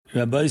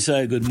Rabbi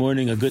Isai, good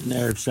morning, a good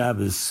Erev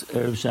Shabbos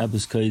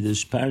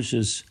Kodesh,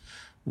 Parshas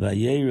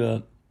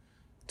Vayera,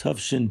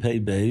 Tufshin Pei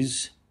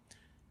Beis.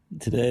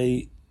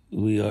 Today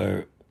we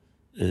are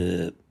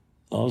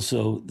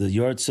also the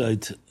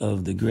yahrzeit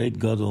of the great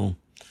Gadol,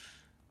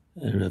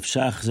 Rav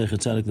Shach Zecher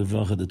Tzadik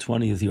Levracha, the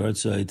 20th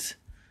yahrzeit,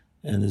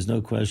 and there's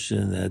no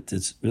question that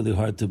it's really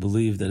hard to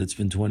believe that it's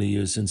been 20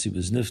 years since he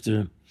was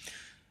nifter.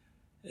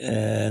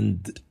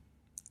 And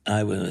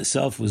I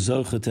myself was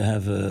zocha to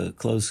have a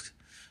close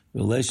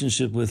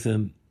relationship with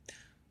him.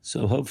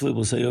 So hopefully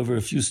we'll say over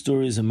a few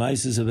stories and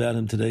maises about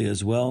him today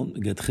as well.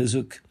 We get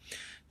chizuk. It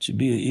should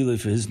be a ilay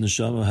for his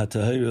neshama,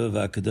 hatahira,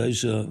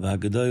 v'hakadosha,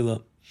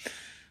 v'hagadola.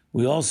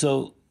 We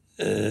also,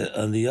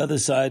 on the other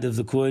side of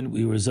the coin,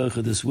 we were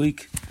zocha this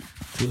week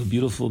to a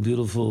beautiful,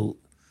 beautiful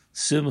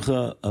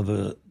simcha of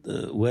the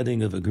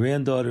wedding of a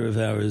granddaughter of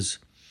ours,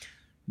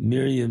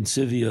 Miriam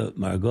Tzivia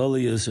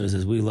Margolius, or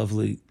as we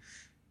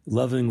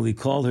lovingly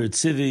call her,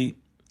 Tzivi,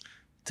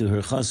 to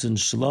her chassan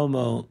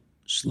Shlomo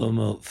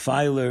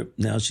Feiler.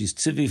 Now she's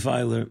Tzivi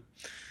Feiler.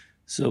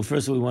 So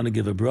first of all, we want to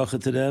give a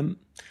bracha to them,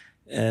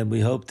 and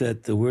we hope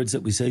that the words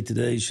that we say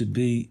today should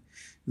be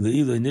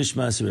Le'iloi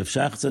Nishmas Rav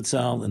Shach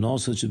Zatzal, and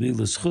also it should be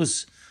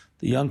L'schus,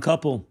 the young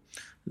couple,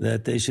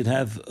 that they should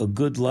have a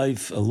good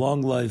life, a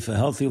long life, a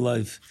healthy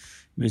life.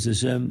 Mirz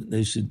Hashem,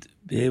 they should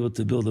be able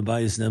to build a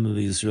bayis nema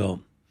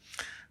v'Yisrael.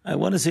 I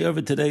want to say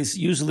over today,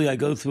 usually I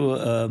go through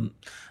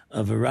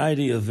a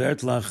variety of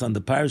vertlach on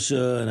the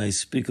parsha, and I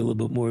speak a little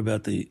bit more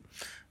about the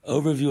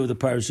overview of the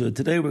parsha.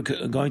 Today we're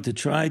going to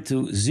try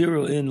to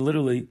zero in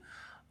literally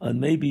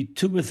on maybe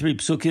 2 or 3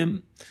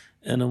 psukim,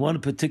 and on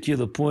one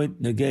particular point,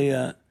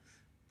 negeya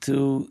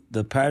to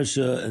the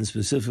parsha, and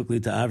specifically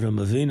to Avram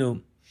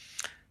Avinu.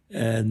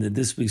 And in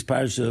this week's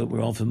parsha,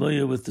 we're all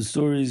familiar with the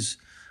stories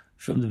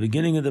from the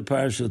beginning of the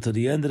parsha to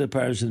the end of the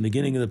parsha. The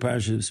beginning of the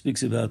parsha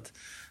speaks about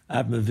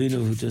Avram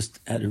Avinu, who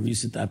just had a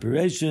recent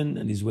operation,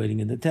 and he's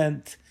waiting in the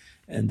tent,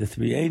 and the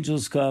 3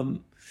 angels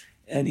come,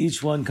 and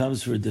each one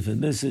comes for a different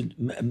mission.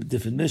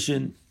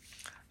 Avram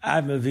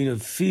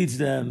Avinu feeds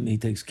them, he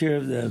takes care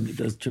of them, he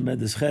does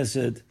tremendous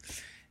chesed,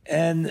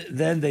 and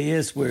then they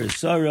ask, where is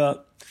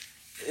Sarah?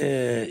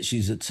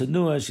 She's at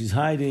Tsanua, she's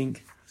hiding,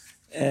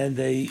 and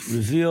they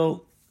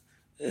reveal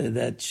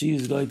that she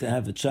is going to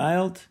have a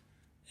child,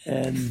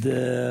 and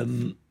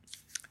Avram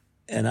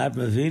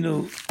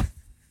Avinu,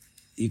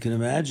 you can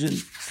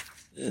imagine,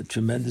 a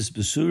tremendous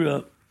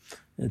basura.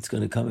 It's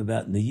going to come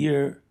about in a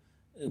year,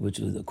 which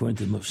was, according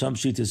to some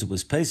shittas, it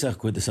was Pesach,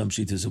 according to some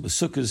shittas, it was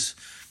Sukkot,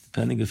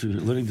 depending if you're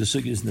learning the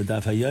Sukkot in the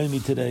Daf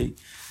Hayomi today.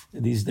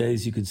 In these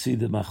days, you can see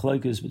the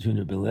machlokes between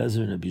Rabbi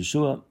Eliezer and Rabbi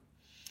Yeshua.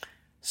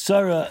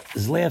 Sarah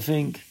is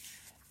laughing,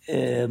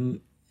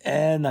 and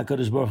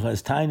HaKadosh Baruch Hu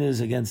has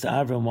tainas against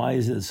Avram. Why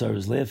is it that Sarah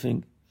is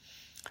laughing?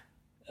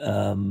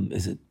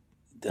 Does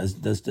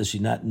she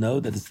not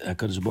know that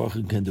HaKadosh Baruch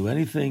Hu can do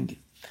anything?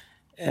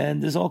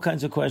 And there's all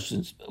kinds of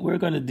questions. We're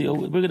going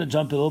to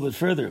jump a little bit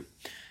further.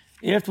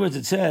 Afterwards,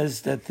 it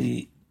says that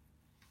the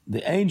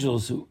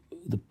angels,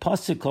 the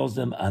pasuk calls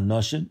them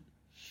anoshim.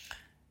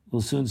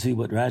 We'll soon see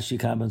what Rashi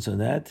comments on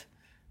that.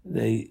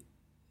 They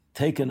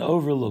take an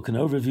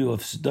overview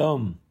of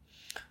Sodom.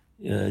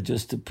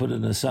 Just to put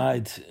it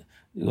aside,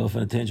 you go off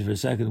on a tangent for a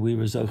second. We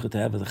were zocha to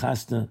have the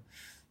chasna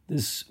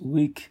this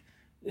week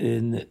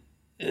in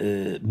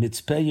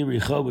Mitzpeh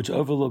Yericho, which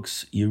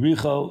overlooks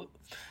Yericho,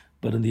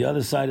 but on the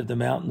other side of the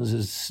mountains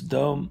is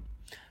Sodom.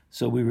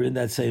 So we were in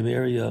that same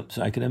area.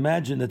 So I can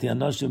imagine that the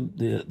Anoshim,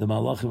 the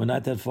Malachim, were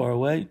not that far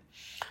away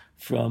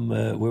from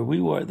where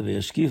we were, the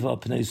Vayashkiv al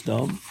Pnei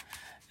Sodom.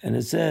 And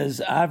it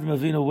says, Avram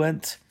Avinu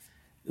went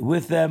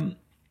with them,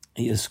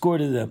 he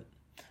escorted them.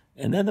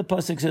 And then the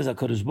pasuk says,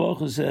 HaKadosh Baruch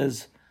Hu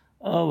says,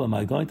 oh, am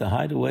I going to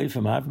hide away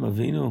from Avram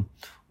Avinu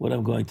what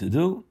I'm going to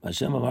do?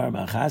 Hashem Amar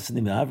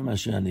Machasani Me'Avram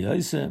Asher Ani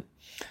Yoseh.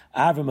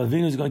 Avram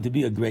Avinu is going to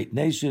be a great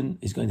nation.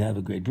 He's going to have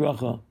a great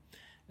bracha.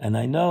 And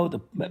I know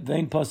the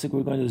main pasuk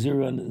we're going to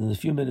zero in a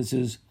few minutes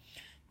is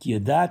Ki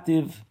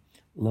Yadativ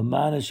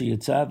Lamana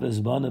Sheyitzav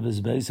Ezbanav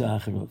Ezbeisa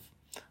Acharav.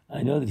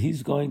 I know that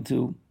he's going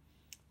to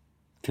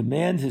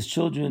command his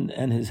children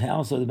and his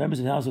household, the members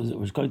of the household that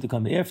were going to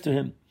come after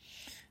him,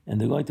 and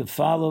they're going to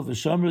follow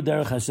V'Shamru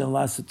Derech Hashem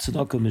Lasat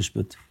Tzedakah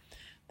Mishpat.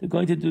 They're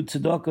going to do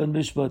Tzedakah and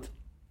Mishpat.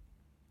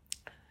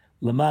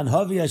 Laman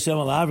Havi Hashem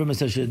Al Avram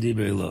Es Asher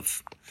Diber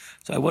Elov.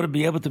 So I want to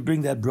be able to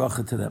bring that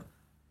bracha to them.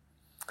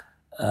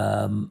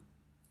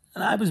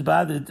 And I was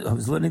bothered. I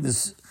was learning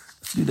this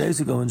a few days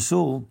ago in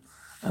shul.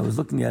 I was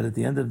looking at it at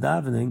the end of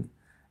davening,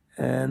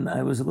 and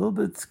I was a little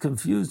bit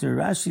confused. And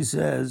Rashi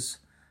says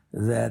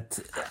that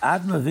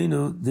Avram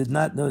Avinu did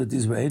not know that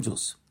these were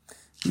angels.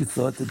 He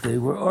thought that they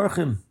were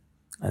orchim,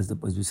 as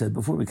we said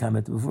before. We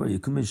commented before.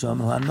 Yikum Misham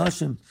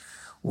Hanoshim.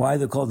 Why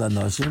they're called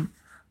Hanoshim?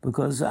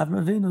 Because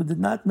Avram Avinu did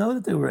not know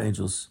that they were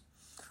angels,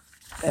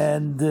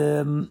 and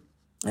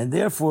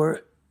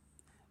therefore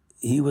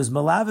he was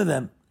malava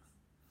them.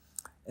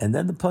 And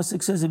then the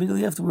pasuk says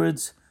immediately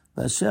afterwards,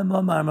 Hashem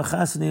Amar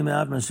Machasani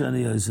Me'Avram Asher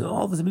Ani Yoseh.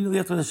 All of us immediately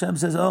after Hashem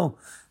says, oh,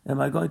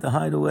 am I going to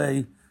hide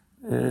away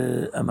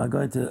am I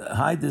going to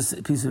hide this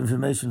piece of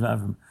information from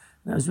Avram?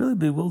 And I was really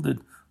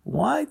bewildered.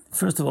 Why,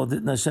 first of all,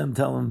 didn't Hashem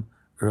tell him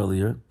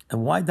earlier?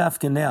 And why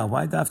dafka now?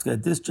 Why dafka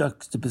at this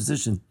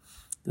juxtaposition?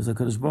 Does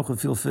HaKadosh Baruch Hu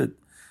feel fit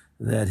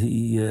that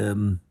he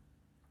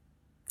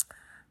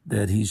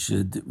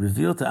should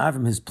reveal to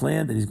Avram his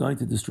plan that he's going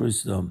to destroy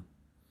Sodom?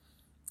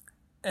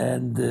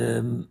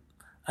 And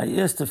I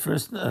asked a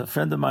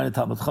friend of mine, a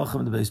Talmud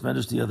Chacham in the Beis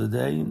Medrash the other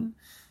day, and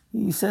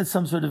he said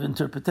some sort of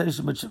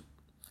interpretation which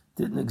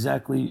didn't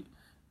exactly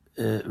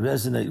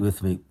resonate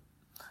with me.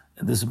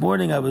 And this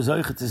morning I was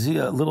able to see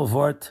a little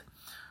vart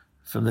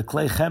from the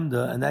Klei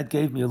Chemda, and that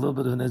gave me a little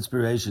bit of an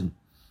inspiration.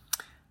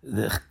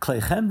 The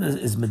Klei Chemda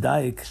is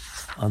medayik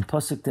on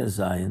Pasuk Tes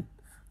Zayin,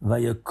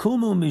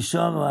 Vayakumu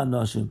misham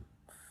ha'anoshim.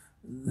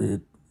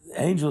 The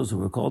angels who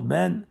were called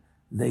men,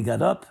 they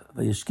got up,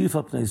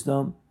 Vayashkif pnei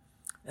Sodom,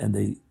 and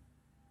they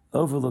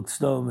overlooked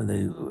Sodom, and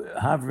they were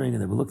hovering,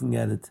 and they were looking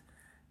at it.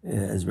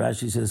 As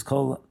Rashi says,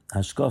 Kol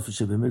hashkafa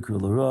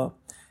shebemikra l'ra.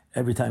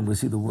 Every time we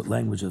see the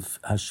language of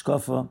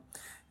hashkafa,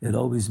 it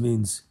always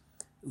means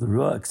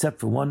l'ra, except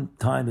for one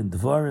time in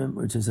Devarim,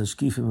 which is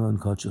hashkifim on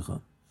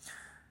kodshecha.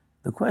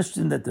 The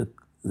question that the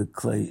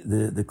Klei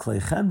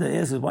Chemda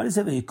asks is, why does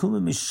it have a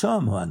yikum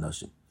misham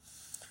ha'anoshim?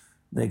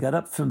 They got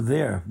up from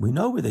there. We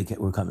know where they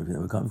were coming from. They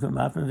were coming from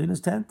Avram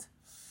Avinu's tent.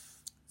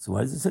 So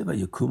why does it say about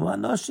yikum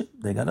ha'anoshim?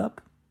 They got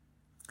up.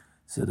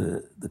 So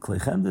the Klei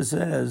Chemda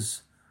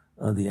says,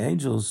 the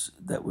angels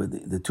that were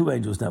the two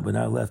angels that were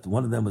now left,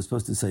 one of them was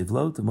supposed to save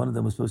Lot, and one of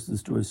them was supposed to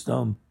destroy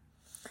Sodom.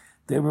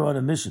 They were on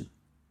a mission.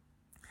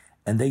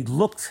 And they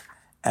looked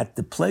at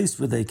the place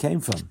where they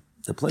came from.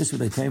 The place where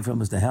they came from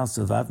was the house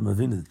of Avram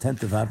Avinu, the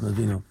tent of Avram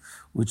Avinu,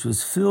 which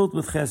was filled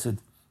with chesed.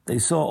 They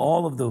saw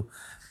all of the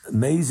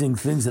amazing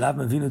things that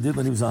Avram Avinu did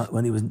when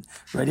he was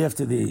right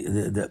after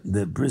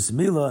the bris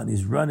milah, and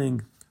he's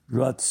running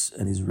ruts,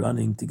 and he's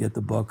running to get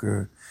the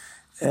bucker,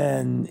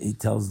 and he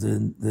tells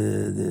the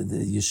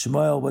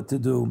Yishmael what to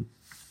do,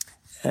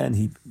 and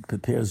he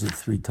prepares with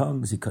 3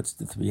 tongues. He cuts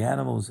the 3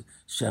 animals,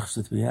 shechs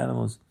the 3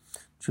 animals.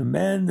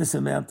 Tremendous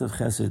amount of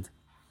chesed.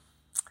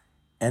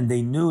 And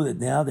they knew that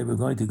now they were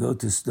going to go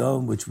to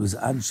Sodom, which was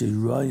Anshe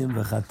Royim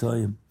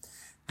v'Chatoyim,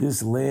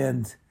 this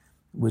land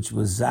which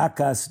was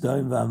Zakas,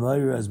 Sodom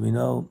v'Amorah, as we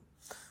know,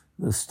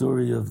 the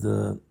story of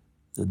the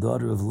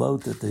daughter of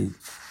Lot, that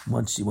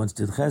she once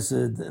did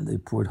chesed, and they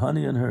poured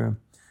honey on her,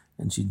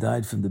 and she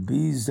died from the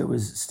bees that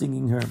was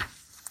stinging her.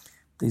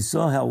 They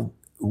saw how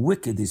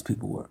wicked these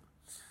people were.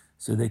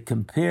 So they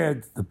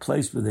compared the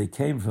place where they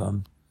came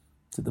from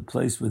to the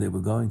place where they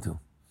were going to.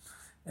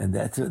 And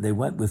they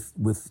went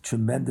with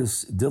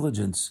tremendous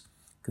diligence,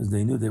 because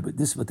they knew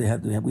this is what they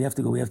had to have. We have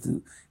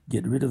to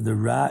get rid of the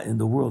ra in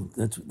the world.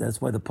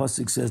 That's why the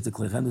pasuk says, the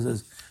Klei Chemda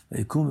says,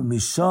 "Vayikumu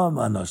misham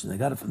ha'anoshim." They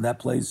got it from that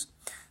place.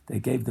 They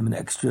gave them an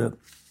extra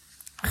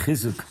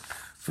chizuk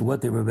for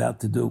what they were about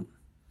to do.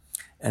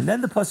 And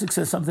then the pasuk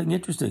says something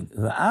interesting.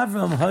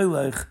 Avram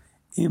hoylech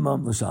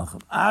imam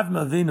l'shalchem.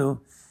 Avram Avinu,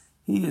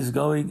 he is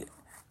going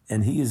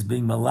and he is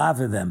being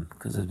malava them,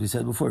 because as we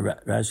said before,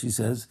 Rashi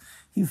says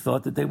he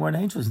thought that they weren't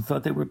angels. He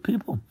thought they were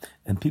people,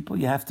 and people,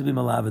 you have to be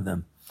malava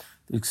them.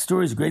 There's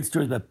stories, great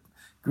stories about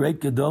great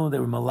gedolim. They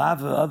were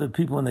malava other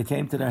people when they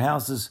came to their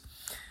houses.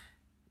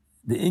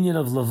 The inyan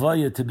of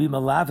Levaya, to be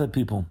malava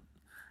people,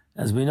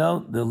 as we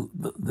know, the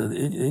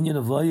inyan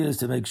of Levaya is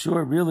to make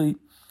sure, really,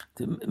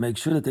 to make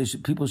sure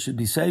that people should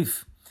be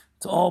safe.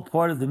 It's all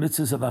part of the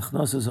mitzvahs of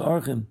achnosas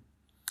orchim.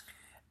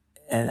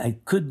 And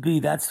it could be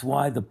that's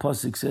why the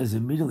pasuk says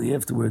immediately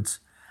afterwards,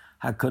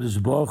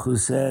 HaKadosh Baruch Hu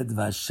said,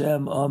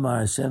 Vashem Omar,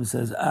 Hashem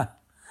says,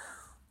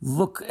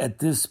 look at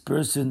this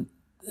person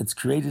that's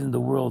created in the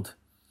world.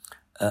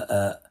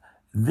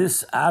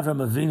 This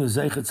Avram Avinu,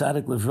 Zeichet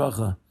Tzadik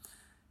Levracha,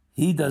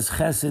 he does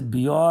chesed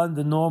beyond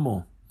the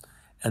normal.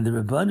 And the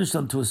Rebbeinu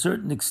Shalom, to a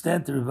certain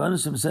extent, the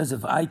Rebbeinu Shalom says,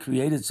 if I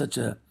created such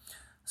a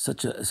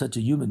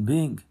human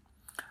being,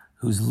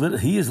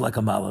 he is like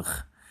a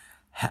malach.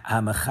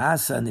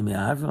 Hamachasa nimi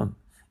Avram.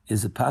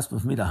 Is it possible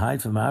for me to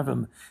hide from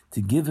Avram,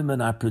 to give him an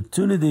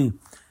opportunity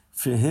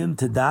for him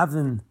to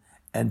daven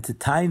and to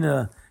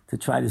taina, to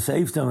try to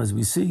save them? As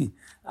we see,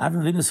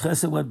 Avram Avinu's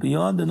chesed went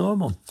beyond the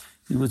normal.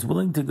 He was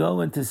willing to go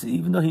and to see,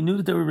 even though he knew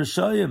that they were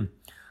Rishayim,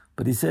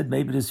 but he said,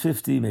 maybe there's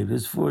 50, maybe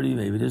there's 40,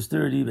 maybe there's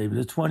 30, maybe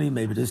there's 20,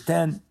 maybe there's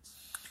 10.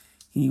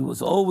 He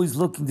was always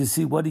looking to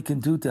see what he can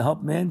do to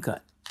help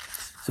mankind.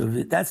 So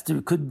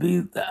could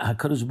be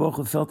HaKadosh Baruch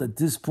Hu felt at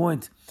this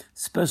point,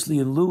 especially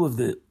in lieu of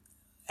the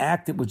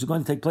act which was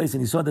going to take place,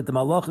 and he saw that the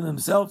malachim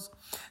themselves,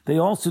 they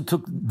also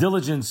took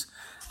diligence,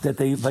 that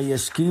they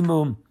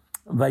vayashkimu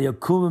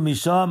vayakumu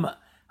misham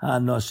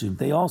ha'anoshim.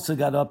 They also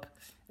got up,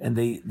 and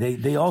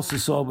they also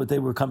saw what they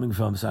were coming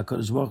from. So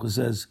HaKadosh Baruch Hu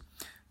says,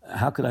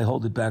 how could I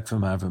hold it back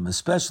from Avram?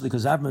 Especially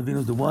because Avram Avinu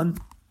is the one,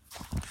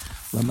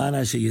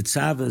 Lamana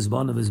sheyitzava is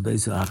one of his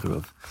beis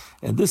acharov.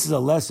 And this is a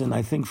lesson,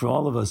 I think, for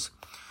all of us.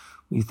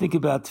 We think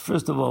about,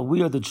 first of all,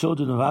 we are the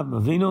children of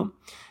Avram Avinu,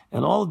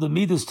 and all of the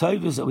midas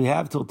tovos that we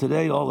have till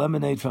today all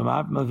emanate from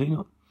Avram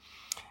Avinu.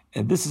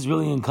 And this is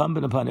really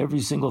incumbent upon every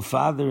single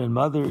father and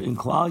mother in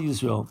Klal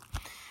Yisrael,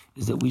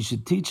 is that we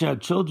should teach our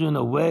children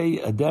a way,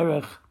 a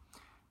derech,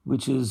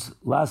 which is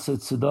laset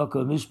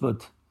tzedakah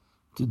mishpat,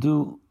 to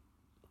do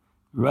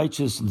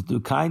righteous and to do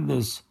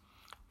kindness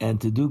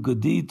and to do good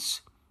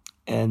deeds.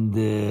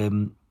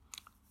 And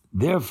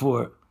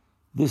therefore,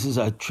 this is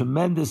a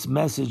tremendous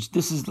message.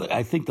 This is,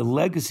 I think, the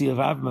legacy of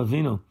Avraham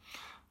Avinu.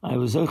 I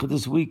was there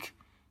this week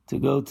to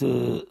go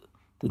to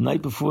the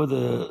night before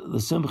the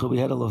Simcha. We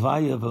had a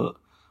levaya of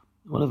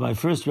one of my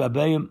first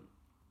rabbeim,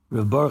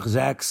 Rav Baruch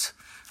Zaks.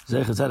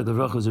 Zecher Tzaddik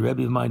Avroch was a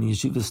rebbe of mine in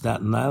Yeshiva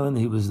Staten Island.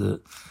 He was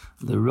the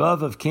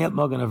Rav of Camp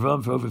Magen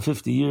Avram for over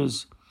 50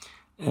 years.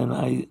 And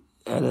I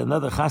had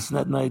another chassan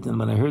that night, and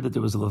when I heard that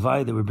there was a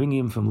levaya, they were bringing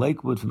him from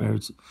Lakewood,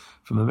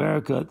 from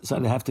America, I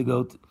decided to have to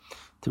go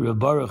to Rav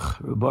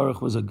Baruch. Rav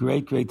Baruch was a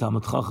great, great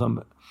Talmud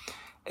Chacham.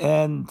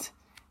 And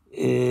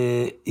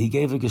he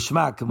gave a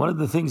geschmack. And one of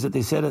the things that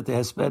they said at the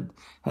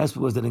Hesped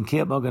was that in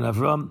Camp Magen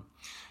Avram,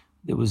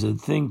 there was a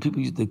thing,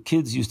 the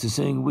kids used to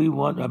sing, "We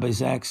want Rabbi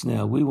Zaks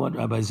now, we want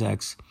Rabbi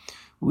Zaks."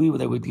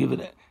 They would give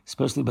it,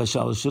 especially by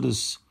Shalosh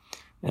Shudas.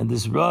 And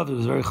this Rav, it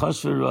was very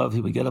chashver Rav,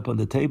 he would get up on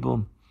the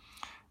table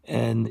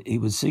and he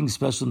would sing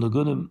special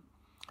Nagunim.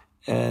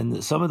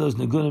 And some of those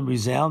Nagunim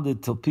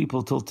resounded till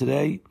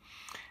today.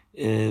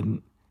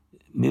 Mipikel,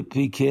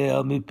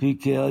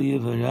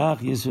 Yivarach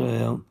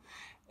Yisrael,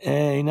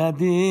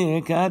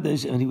 Einadir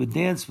Kadosh. And he would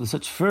dance with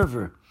such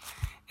fervor.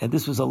 And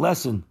this was a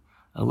lesson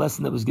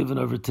that was given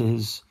over to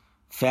his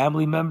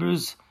family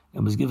members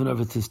and was given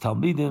over to his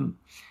Talmidim.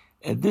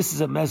 And this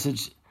is a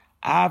message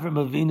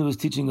Avraham Avinu is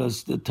teaching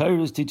us, the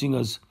Torah is teaching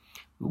us.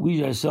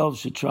 We ourselves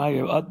should try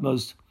our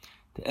utmost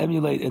to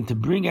emulate and to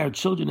bring our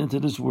children into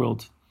this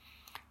world.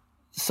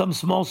 Some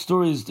small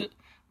stories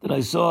that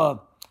I saw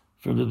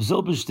from Reb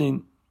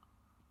Zilberstein.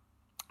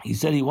 He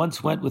said he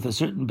once went with a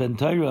certain Ben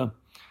Torah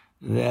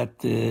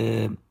that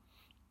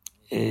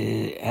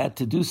had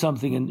to do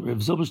something, and Reb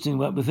Zilberstein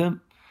went with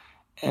him.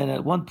 And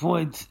at one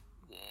point,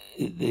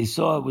 they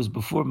saw it was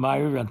before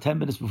Ma'ariv, around 10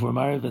 minutes before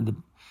Ma'ariv,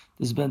 and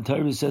this Ben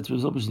Torah said to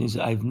Reb Zilberstein, he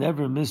said, "I've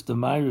never missed a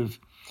Ma'ariv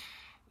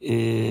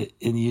in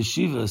the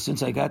yeshiva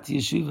since I got to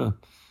yeshiva.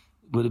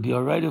 Would it be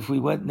all right if we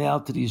went now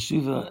to the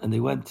yeshiva?" And they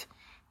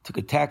took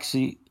a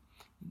taxi.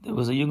 There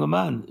was a younger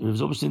man. Reb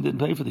Zilberstein didn't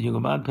pay for the younger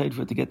man, paid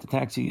for it to get the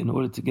taxi in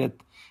order to get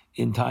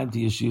in time to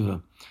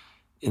yeshiva,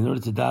 in order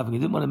to daven. He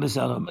didn't want to miss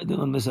out on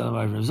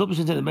Ma'ariv. Reb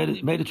Zilberstein said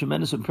it made a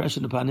tremendous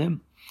impression upon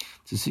him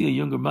to see a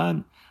younger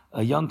man,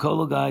 a young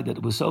Kollel guy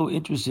that was so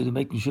interested in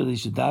making sure that he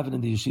should daven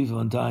in the yeshiva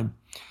on time.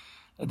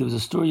 There was a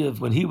story of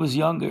when he was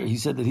younger, he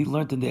said that he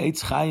learned in the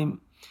Eitz Chaim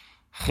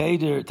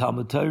Cheder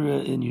Talmud Torah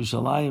in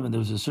Yerushalayim, and there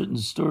was a certain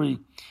story.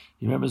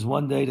 He remembers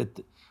one day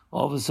that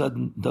all of a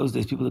sudden, those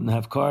days people didn't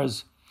have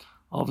cars,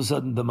 all of a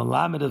sudden the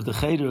Malamed of the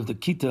Cheder of the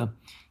Kita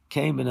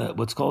came in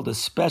what's called a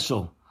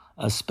spatial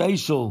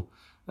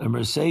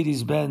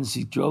Mercedes-Benz.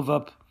 He drove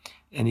up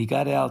and he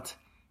got out,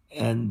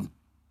 and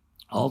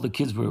all the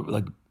kids were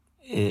like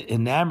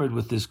enamored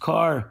with this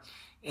car.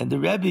 And the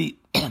Rebbe,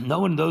 no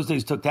one in those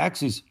days took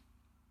taxis.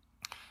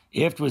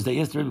 Afterwards, they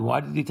asked the Rebbe,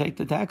 why did he take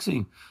the taxi?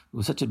 It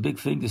was such a big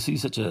thing to see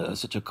such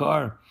a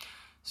car.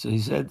 So he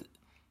said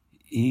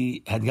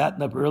he had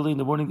gotten up early in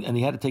the morning and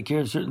he had to take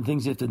care of certain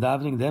things after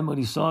davening. Then when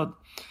he saw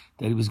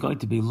that he was going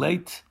to be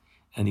late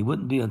and he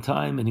wouldn't be on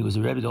time, and he was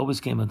a Rebbe that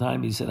always came on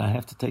time, he said, "I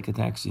have to take a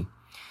taxi."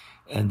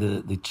 And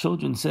the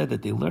children said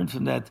that they learned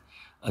from that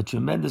a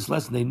tremendous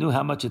lesson. They knew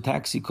how much a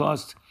taxi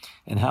cost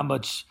and how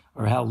much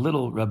or how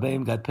little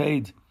Rabbeim got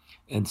paid.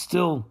 And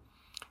still,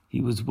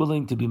 he was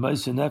willing to be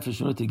Meiser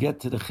Nefesh in order to get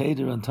to the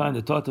Cheder on time.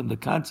 They taught him the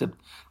concept,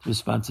 the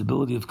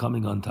responsibility of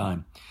coming on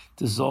time.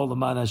 This is all the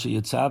man Asher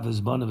Yitzav,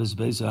 his bon of his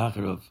Beis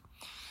Acharov.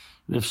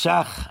 Rav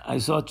Shach, I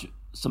saw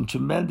some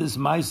tremendous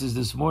meises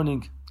this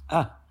morning.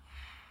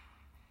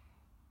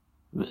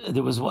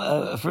 There was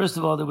first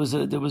of all there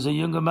was a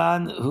younger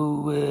man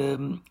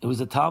who was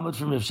a Talmud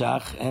from Rav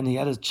Shach, and he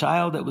had a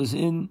child that was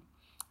in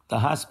the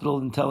hospital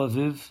in Tel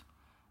Aviv,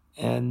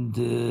 and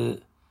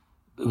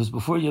it was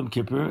before Yom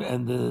Kippur,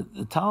 and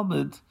the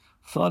Talmud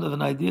thought of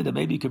an idea that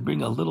maybe he could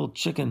bring a little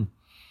chicken,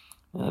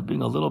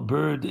 bring a little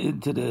bird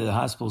into the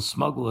hospital,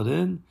 smuggle it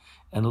in,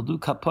 and he'll do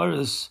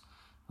kaparas.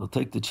 He'll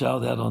take the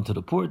child out onto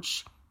the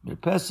porch,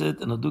 mirpeset,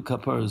 and he'll do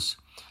kaparas.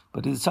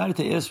 But he decided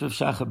to ask Rav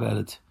Shach about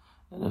it.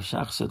 And Rav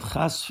Shach said,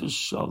 "Chas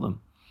v'sholem,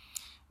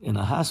 in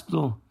a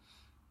hospital,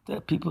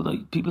 that people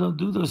don't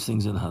do those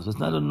things in the hospital. It's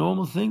not a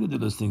normal thing to do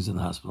those things in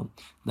the hospital.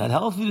 Not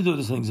healthy to do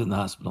those things in the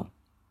hospital.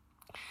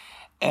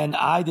 And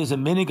there's a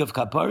minig of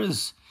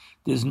kaparas.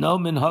 There's no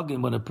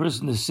minhagim. When a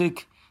person is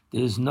sick,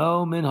 there's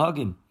no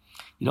minhagim.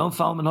 You don't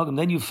follow minhagim.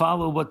 Then you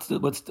follow what's the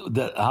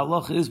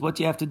halach is, what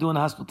you have to do in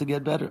the hospital to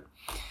get better.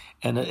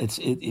 And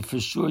it for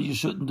sure you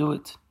shouldn't do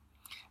it."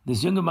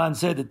 This younger man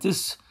said that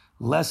this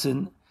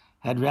lesson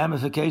had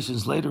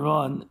ramifications later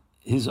on.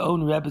 His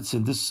own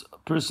Rebbetzin,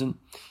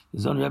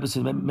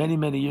 many,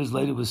 many years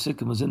later was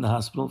sick and was in the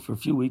hospital for a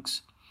few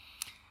weeks.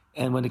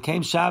 And when it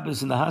came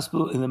Shabbos in the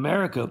hospital in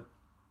America,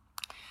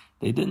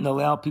 they didn't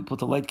allow people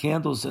to light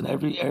candles, and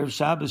every Erev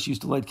Shabbos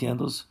used to light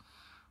candles,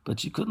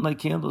 but you couldn't light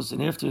candles.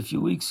 And after a few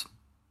weeks,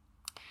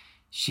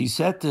 she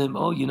said to him,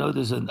 "Oh,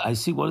 I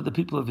see one of the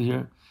people over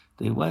here.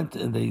 They went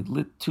and they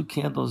lit 2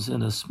 candles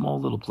in a small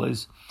little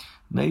place.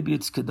 Maybe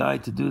it's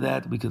kedai to do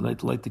that. We could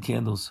light the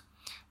candles,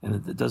 and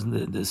it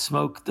doesn't. The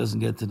smoke doesn't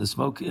get to the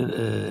smoke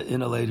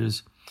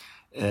inhalators,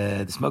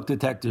 the smoke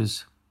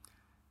detectors."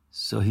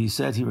 So he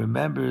said he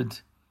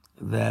remembered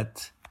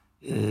that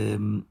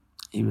Rav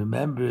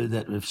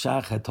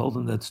Shach had told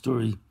him that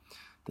story,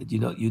 that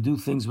you do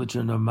things which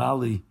are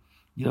normally,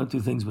 you don't do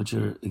things which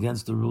are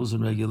against the rules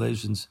and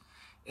regulations.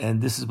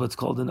 And this is what's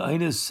called an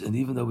einus. And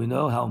even though we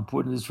know how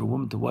important it is for a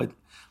woman to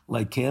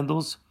light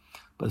candles,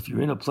 but if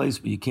you're in a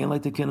place where you can't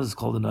light the candles, it's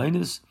called an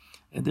einus,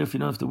 and therefore you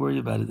don't have to worry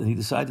about it. And he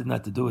decided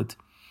not to do it.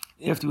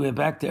 After we went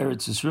back to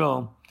Eretz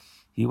Yisrael,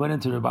 he went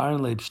into Reb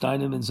Aaron Leib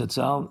Steinemann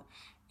Zatzal,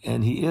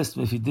 and he asked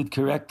him if he did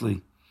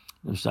correctly.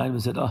 Reb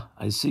Steinemann said, "Oh,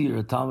 I see you're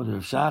a Talmud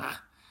of Shach,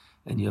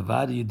 and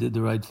Yavadi, you did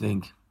the right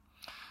thing."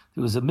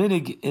 There was a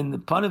minig in the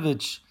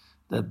Panovich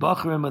that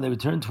Bachrim, when they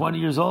would turn 20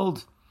 years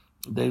old,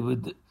 they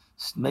would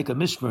make a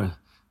mishmer.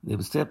 They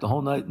would stay up the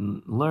whole night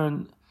and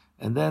learn,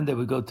 and then they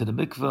would go to the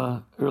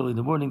mikveh early in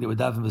the morning. They would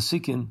daven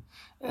v'sikin,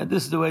 and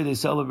this is the way they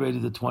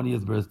celebrated the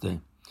 20th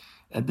birthday.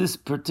 And this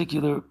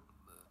particular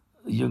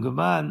younger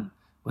man,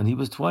 when he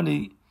was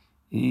 20,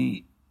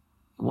 he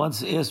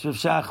once asked Rav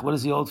Shach, "What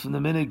does he hold from the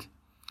minig?"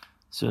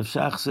 So Rav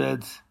Shach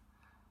said,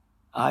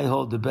 "I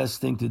hold the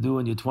best thing to do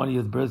on your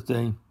 20th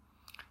birthday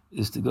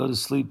is to go to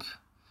sleep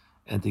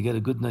and to get a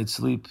good night's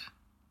sleep,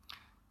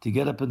 to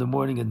get up in the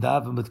morning and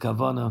daven with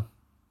kavana,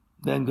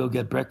 then go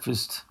get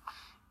breakfast,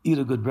 eat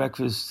a good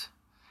breakfast,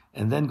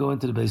 and then go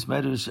into the Beis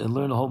Medrash and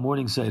learn a whole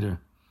morning Seder,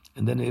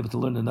 and then able to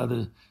learn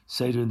another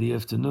Seder in the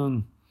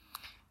afternoon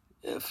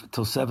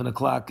till 7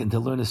 o'clock, and to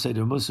learn a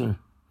Seder Musar."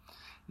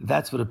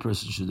 That's what a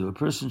person should do. A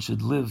person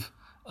should live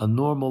a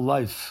normal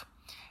life.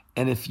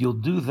 And if you'll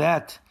do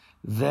that,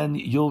 then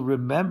you'll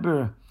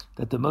remember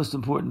that the most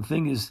important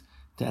thing is,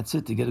 that's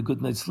it, to get a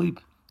good night's sleep,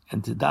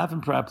 and to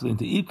daven properly, and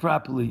to eat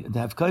properly, and to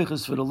have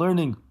koiches for the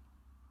learning.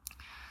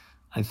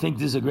 I think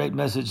this is a great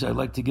message I'd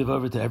like to give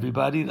over to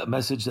everybody, a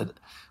message that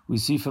we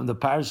see from the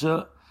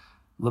Parsha.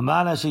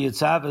 L'man asher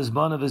yitzav es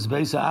bonav es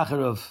beisa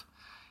acharov.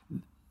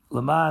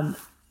 L'man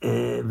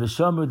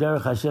v'shomer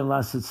derech Hashem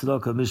lasit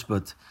tzedakah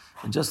mishpat.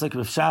 And just like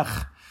Rav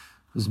Shach,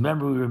 whose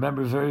memory we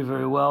remember very,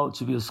 very well, it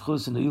should be a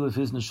schus in the ilah of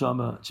his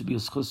neshama. It should be a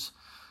schus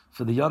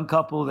for the young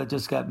couple that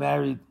just got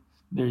married,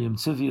 Miriam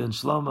Tzivia and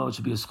Shlomo. It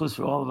should be a schus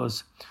for all of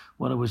us. I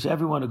want to wish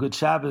everyone a good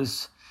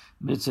Shabbos.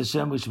 Mitzvah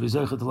Hashem, we should be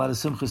zocheh to a lot of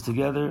simchas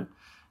together.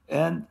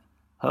 And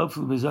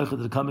hopefully be zocheh to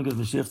the coming of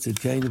Mashiach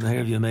Tzidkeinu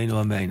B'Meir Yameinu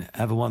Amen.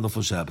 Have a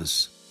wonderful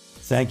Shabbos.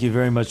 Thank you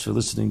very much for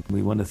listening.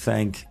 We want to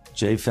thank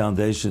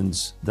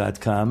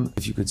jfoundations.com.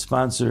 If you could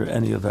sponsor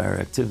any of our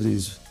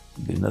activities,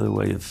 it'd be another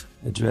way of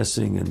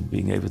addressing and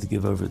being able to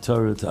give over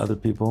Torah to other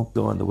people.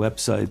 Go on the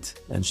website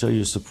and show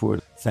your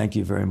support. Thank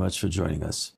you very much for joining us.